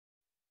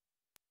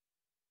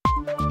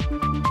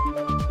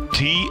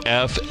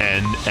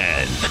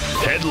TFNN.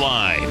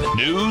 Headline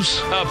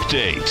News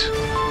Update.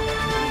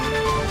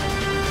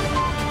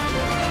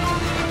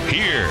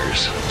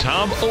 Here's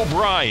Tom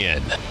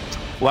O'Brien.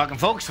 Welcome,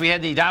 folks. We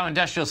had the Dow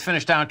Industrials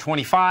finish down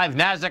 25,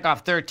 NASDAQ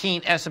off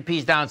 13,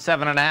 S&P's down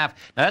 7.5. Now,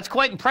 that's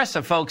quite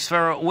impressive, folks,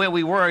 for where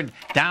we were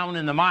down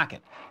in the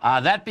market.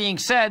 That being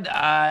said,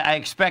 I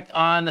expect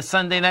on the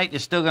Sunday night, you're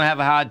still going to have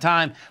a hard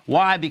time.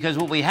 Why? Because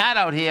what we had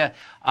out here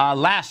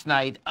last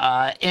night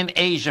in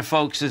Asia,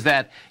 folks, is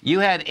that you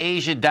had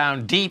Asia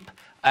down deep.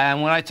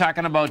 And when I'm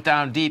talking about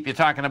down deep, you're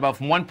talking about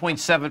from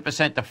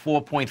 1.7% to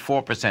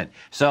 4.4%.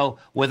 So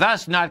with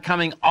us not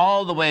coming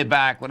all the way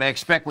back, what I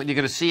expect what you're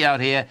going to see out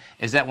here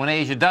is that when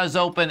Asia does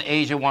open,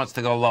 Asia wants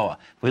to go lower.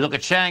 If we look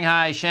at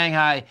Shanghai,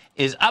 Shanghai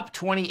is up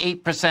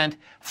 28%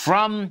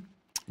 from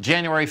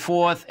January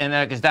 4th, and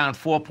then it was down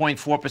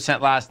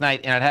 4.4% last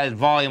night, and it had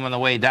volume on the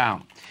way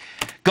down.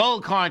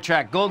 Gold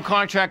contract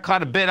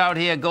caught a bid out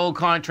here. Gold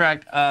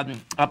contract up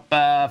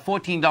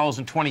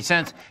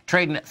 $14.20,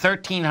 trading at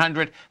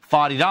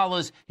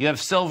 $1,340. You have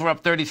silver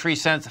up 33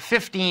 cents,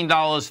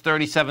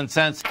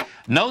 $15.37.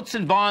 Notes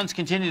and bonds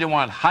continue to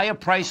want higher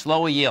price,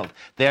 lower yield.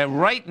 They're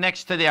right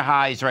next to their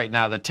highs right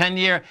now. The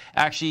 10-year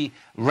actually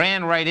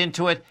ran right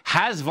into it,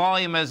 has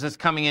volume as it's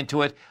coming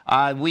into it.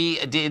 We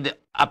did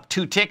up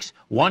 2 ticks,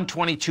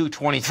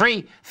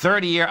 122.23,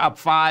 30-year up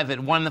 5 at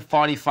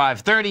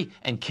 145.30,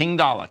 and King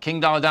Dollar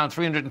down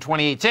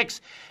 328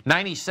 ticks,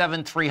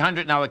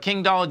 97.300. Now, what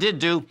King Dollar did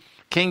do,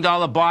 King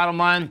Dollar bottom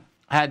line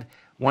had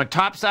one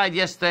topside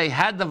yesterday,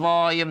 had the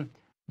volume,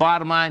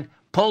 bottom line,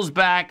 pulls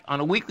back on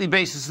a weekly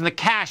basis in the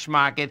cash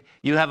market,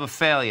 you have a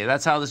failure.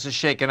 That's how this is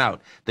shaken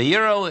out. The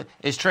euro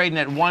is trading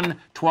at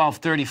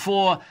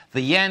 112.34.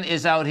 The yen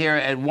is out here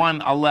at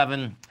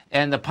 111.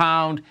 And the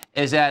pound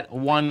is at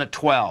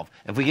 112.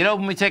 If we get over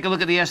and we take a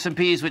look at the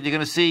S&Ps, what you're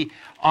going to see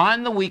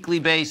on the weekly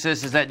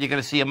basis is that you're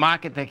going to see a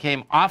market that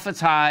came off its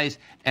highs,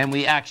 and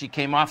we actually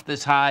came off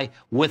this high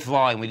with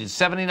volume. We did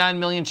 79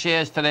 million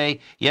shares today.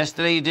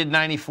 Yesterday you did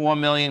 94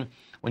 million.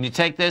 When you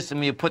take this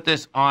and you put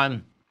this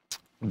on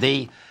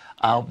the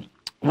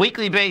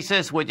weekly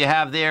basis, what you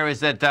have there is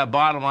that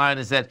bottom line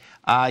is that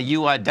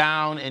you are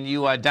down, and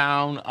you are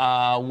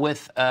down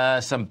with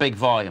some big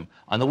volume.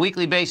 On the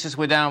weekly basis,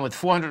 we're down with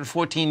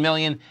 414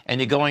 million, and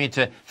you're going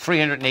into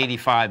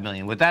 385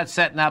 million. With that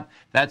setting up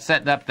that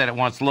it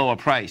wants lower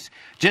price.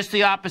 Just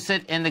the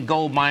opposite in the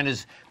gold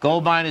miners.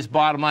 Gold miners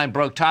bottom line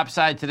broke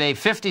topside today,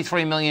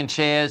 53 million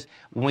shares.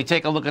 When we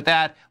take a look at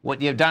that, what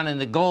you've done in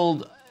the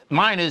gold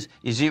miners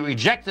is you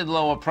rejected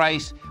lower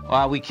price.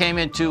 We came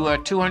into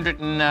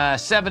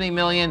 270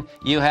 million.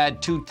 You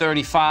had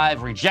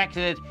 235,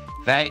 rejected it.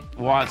 That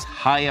wants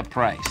higher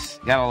price.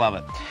 Gotta love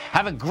it.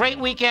 Have a great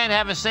weekend.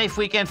 Have a safe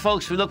weekend,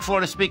 folks. We look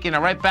forward to speaking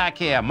right back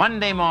here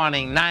Monday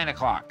morning, 9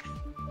 o'clock.